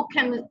people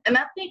can, and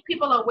I think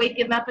people are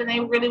waking up and they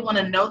really want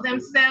to know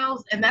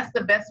themselves, and that's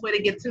the best way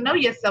to get to know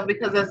yourself,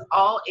 because it's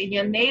all in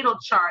your natal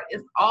chart.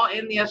 It's all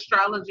in the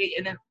astrology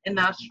and in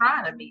the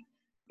astronomy.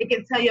 It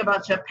can tell you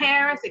about your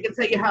parents. It can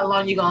tell you how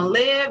long you're going to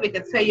live. It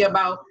can tell you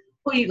about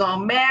who you're going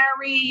to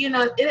marry. You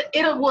know,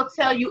 it will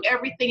tell you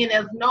everything, and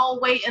there's no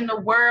way in the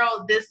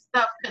world this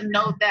stuff can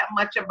know that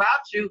much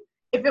about you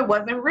if it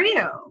wasn't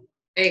real.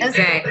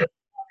 Exactly.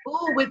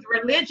 Ooh, with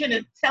religion,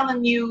 it's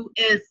telling you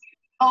is,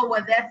 oh,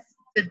 well, that's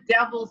the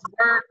devil's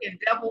work and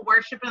devil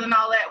worshiping and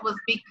all that, was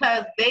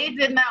because they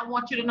did not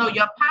want you to know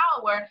your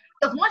power.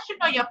 Because once you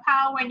know your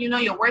power and you know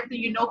your worth and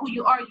you know who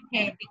you are, you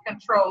can't be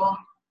controlled,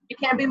 you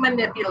can't be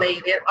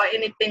manipulated or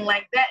anything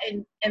like that.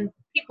 And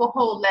people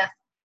hold less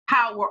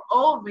power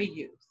over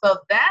you. So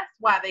that's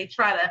why they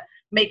try to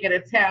make it a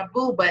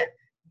taboo. But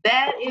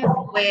that is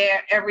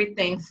where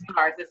everything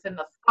starts. It's in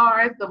the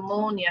stars, the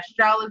moon, the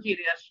astrology,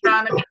 the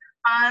astronomy, the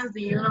signs,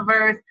 the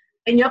universe,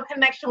 and your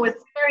connection with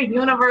spirit,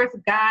 universe,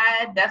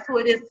 God. That's who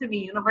it is to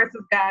me. Universe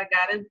is God.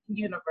 God is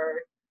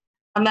universe.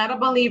 I'm not a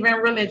believer in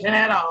religion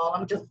at all.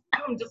 I'm just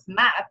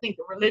not. I think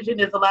religion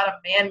is a lot of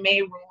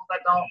man-made rules.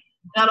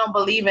 I don't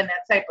believe in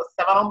that type of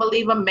stuff. I don't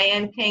believe a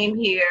man came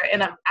here,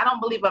 and I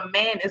don't believe a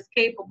man is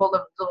capable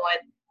of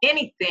doing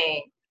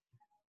anything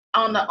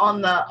on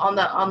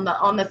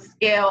the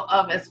scale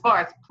of as far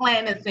as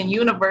planets and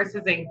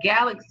universes and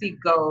galaxy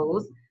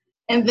goes.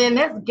 And then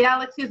there's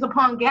galaxies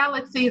upon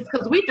galaxies,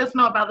 because we just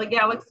know about the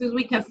galaxies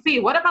we can see.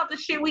 What about the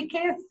shit we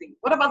can't see?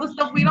 What about the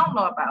stuff we don't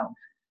know about?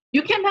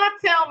 You cannot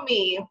tell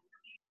me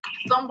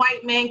some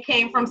white man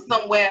came from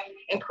somewhere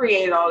and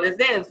created all this.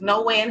 There's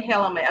no way in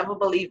hell I'm gonna ever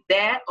believe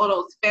that, or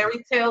those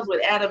fairy tales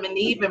with Adam and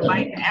Eve and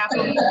biting the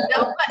apple. Those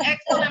are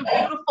excellent,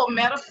 beautiful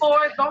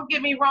metaphors. Don't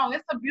get me wrong.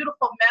 It's a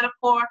beautiful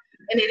metaphor,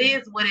 and it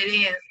is what it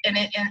is. And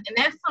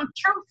there's some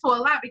truth to a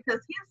lot,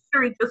 because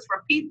history just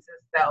repeats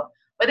itself.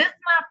 But it's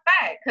not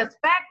fact, because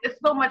fact is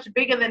so much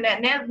bigger than that.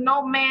 And there's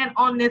no man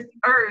on this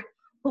earth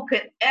who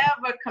could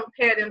ever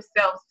compare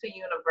themselves to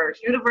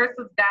universe. Universe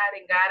is God,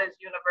 and God is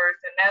universe,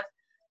 and that's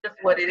just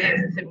what it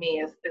is to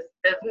me.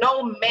 There's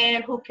no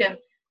man who can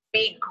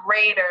be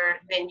greater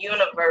than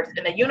universe,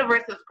 and the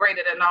universe is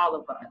greater than all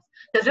of us.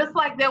 Because just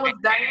like there was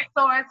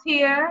dinosaurs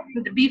here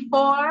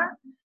before,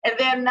 and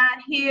they're not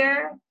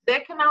here,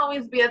 there can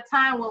always be a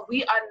time when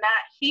we are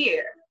not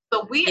here.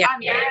 So we are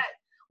not.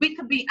 We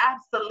could be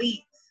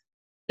obsolete,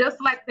 just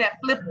like that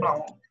flip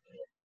phone.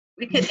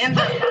 We could end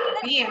up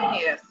being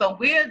here. So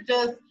we're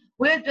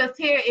just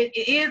here.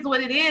 It is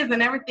what it is,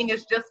 and everything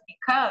is just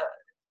because.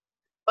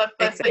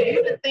 But for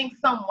you to think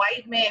some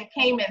white man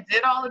came and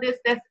did all of this,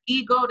 that's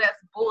ego, that's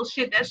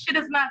bullshit. That shit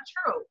is not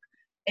true.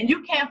 And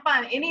you can't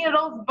find any of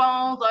those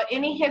bones or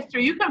any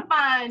history. You can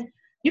find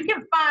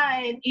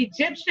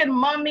Egyptian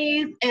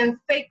mummies and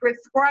sacred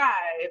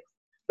scribes,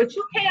 but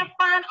you can't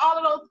find all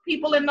of those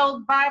people in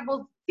those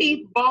Bibles,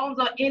 teeth, bones,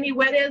 or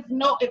anywhere.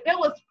 If there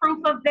was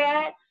proof of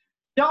that,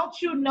 don't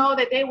you know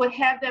that they would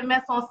have that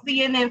mess on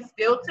CNN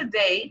still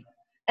today?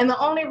 And the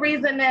only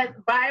reason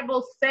that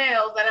Bible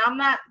sells, and I'm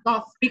not going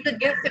to speak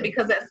against it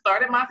because that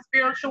started my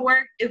spiritual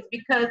work, is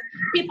because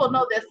people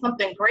know there's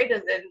something greater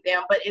than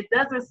them, but it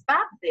doesn't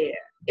stop there.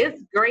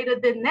 It's greater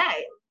than that.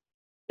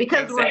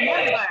 Because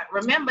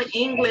remember,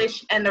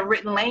 English and the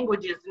written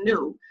language is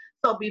new.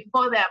 So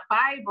before that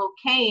Bible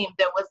came,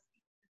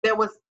 there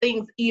was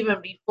things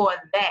even before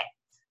that.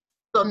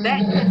 So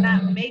that could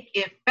not make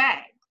it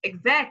fact.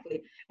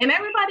 Exactly. And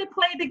everybody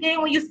played the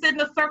game when you sit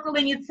in a circle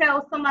and you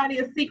tell somebody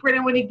a secret,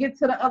 and when you get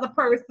to the other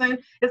person,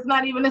 it's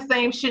not even the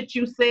same shit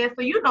you said.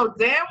 So you know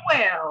damn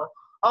well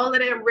all of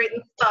that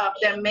written stuff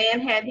that man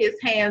had his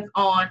hands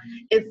on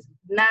is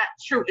not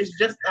true. It's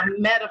just a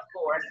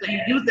metaphor. So you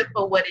use it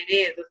for what it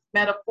is. It's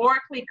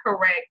metaphorically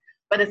correct,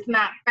 but it's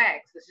not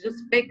facts. It's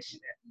just fiction.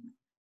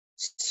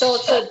 So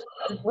to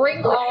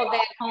bring all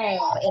that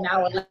home in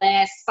our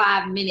last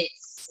 5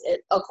 minutes,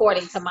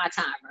 according to my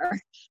timer,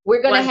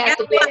 we're gonna have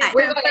to do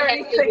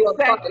a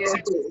part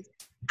 2.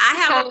 I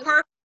have a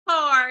perfect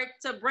card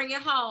to bring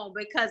it home,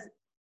 because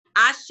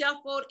I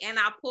shuffled and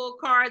I pulled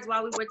cards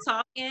while we were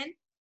talking,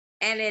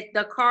 and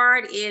the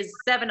card is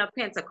 7 of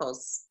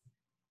Pentacles.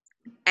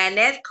 And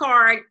that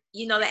card,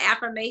 the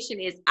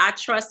affirmation is, I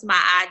trust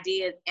my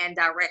ideas and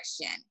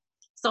direction.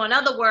 So in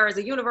other words,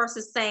 the universe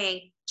is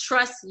saying,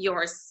 trust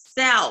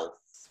yourself.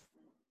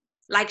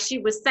 Like she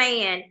was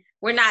saying,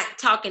 we're not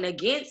talking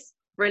against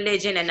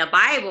religion and the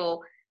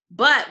Bible,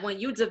 but when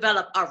you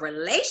develop a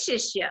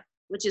relationship,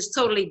 which is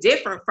totally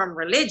different from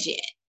religion,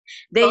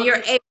 then you're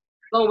able to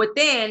go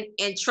within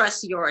and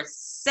trust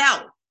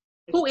yourself,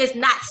 who is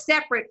not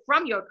separate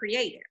from your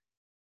creator.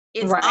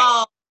 It's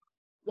all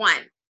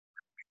one.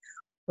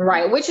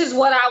 Right, which is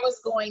what I was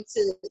going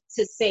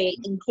to say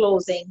in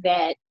closing,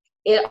 that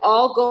it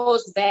all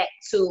goes back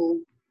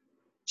to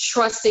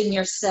trusting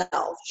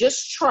yourself.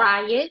 Just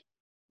try it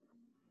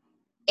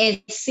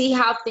and see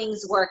how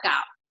things work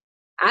out.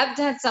 I've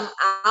done some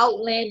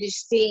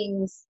outlandish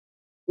things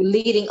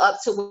leading up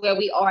to where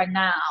we are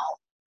now.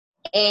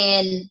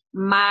 And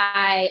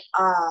my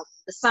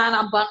the sign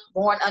I'm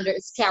born under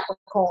is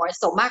Capricorn.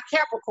 So my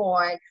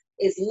Capricorn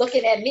is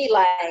looking at me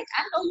like,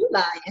 I know you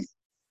lying,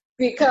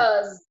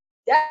 because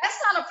that's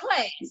not a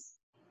plan.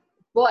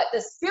 But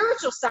the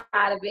spiritual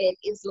side of it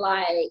is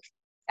like,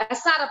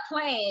 that's not a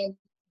plan,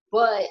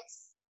 but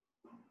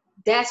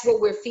that's what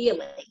we're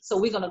feeling. So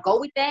we're going to go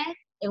with that,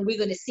 and we're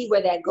going to see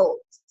where that goes.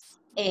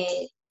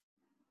 And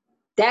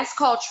that's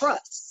called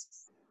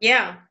trust.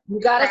 Yeah. You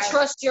got to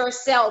trust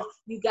yourself.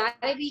 You got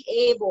to be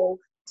able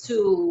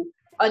to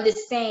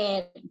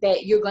understand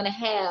that you're going to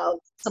have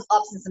some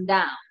ups and some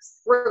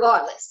downs,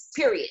 regardless,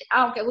 period.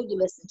 I don't care who you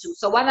listen to.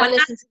 So why not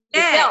listen to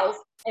yourself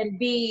and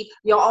be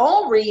your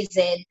own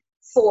reason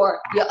for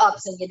your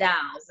ups and your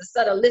downs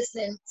instead of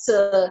listening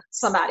to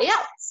somebody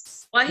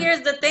else? Well,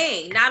 here's the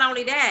thing. Not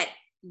only that,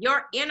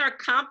 your inner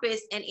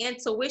compass and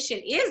intuition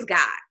is God.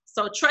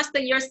 So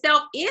trusting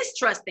yourself is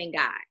trusting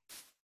God.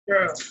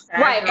 True.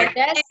 Right, but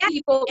that's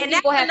people have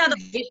to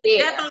get there.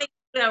 Definitely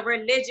a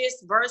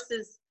religious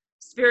versus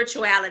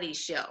spirituality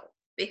show,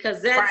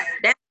 because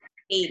that's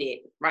needed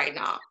right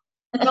now.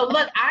 So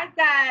look,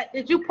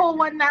 did you pull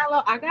one,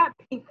 Nala? I got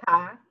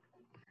Peacock.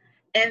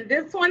 And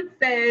this one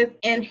says,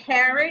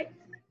 inherent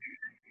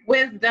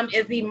wisdom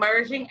is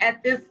emerging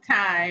at this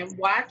time.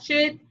 Watch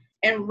it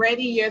and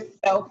ready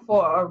yourself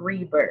for a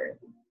rebirth.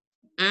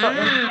 So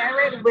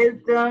inherent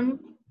wisdom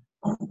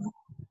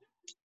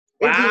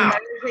is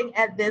emerging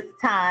at this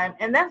time.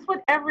 And that's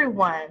with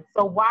everyone.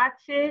 So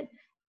watch it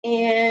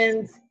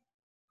and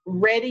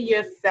ready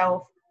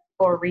yourself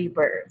for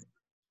rebirth.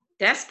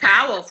 That's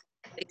powerful,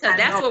 because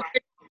that's what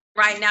we're doing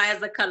right now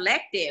as a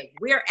collective.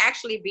 We're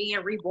actually being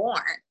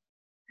reborn.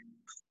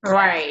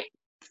 Right.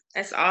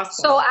 That's awesome.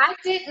 So I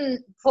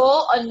didn't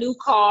pull a new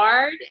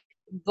card,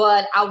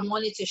 but I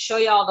wanted to show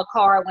y'all the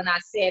card when I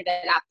said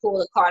that I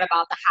pulled a card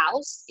about the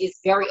house. It's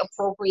very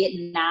appropriate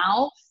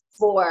now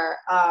for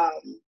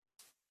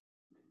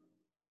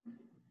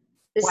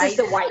this is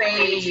the white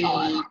sage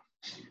card.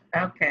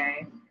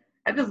 Okay.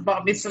 I just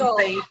bought me some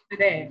sage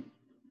today.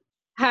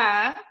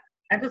 Huh?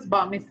 I just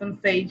bought me some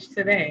sage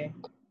today.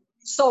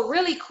 So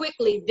really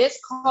quickly, this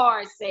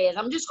card says,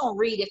 I'm just going to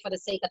read it for the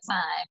sake of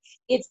time.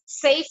 It's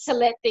safe to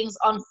let things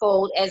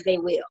unfold as they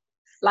will.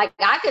 Like,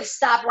 I could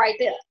stop right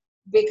there,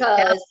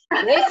 because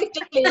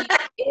basically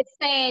it's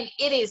saying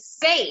it is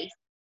safe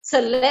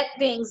to let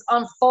things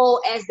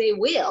unfold as they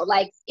will.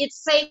 Like,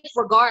 it's safe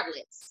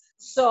regardless.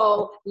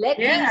 So let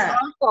things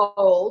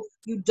unfold.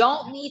 You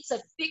don't need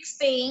to fix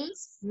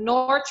things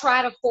nor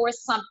try to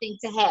force something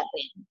to happen.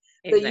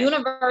 Exactly. The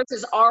universe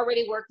is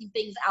already working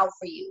things out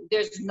for you.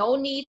 There's no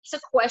need to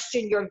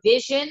question your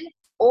vision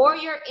or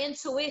your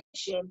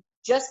intuition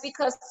just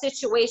because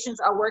situations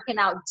are working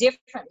out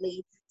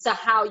differently to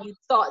how you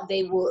thought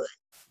they would.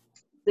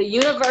 The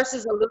universe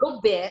is a little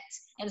bit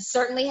and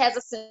certainly has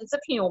a sense of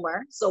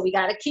humor, so we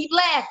got to keep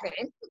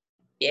laughing.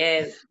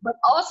 Yes. But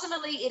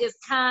ultimately, it is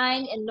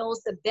kind and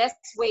knows the best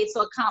way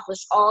to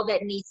accomplish all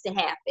that needs to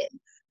happen.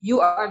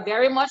 You are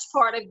very much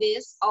part of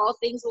this. All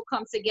things will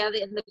come together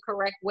in the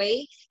correct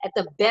way at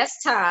the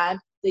best time.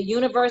 The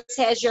universe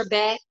has your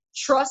back.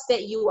 Trust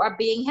that you are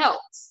being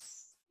helped.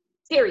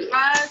 Period.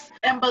 Trust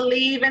and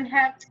believe and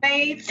have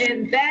faith.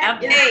 And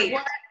that is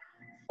what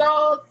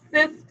Soul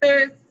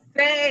Sisters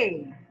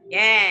say.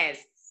 Yes.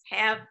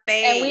 Have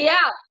faith. And we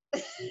out.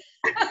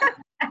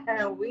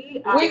 And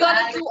we're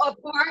going to do a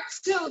part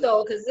 2,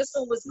 though, because this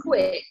one was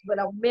quick, but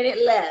a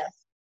minute left.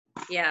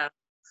 Yeah.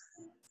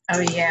 Oh,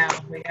 yeah.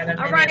 We got a minute.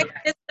 All right,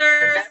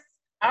 sisters.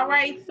 All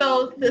right,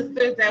 Soul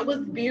Sisters. That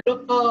was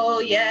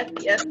beautiful. Yes,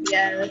 yes,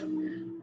 yes.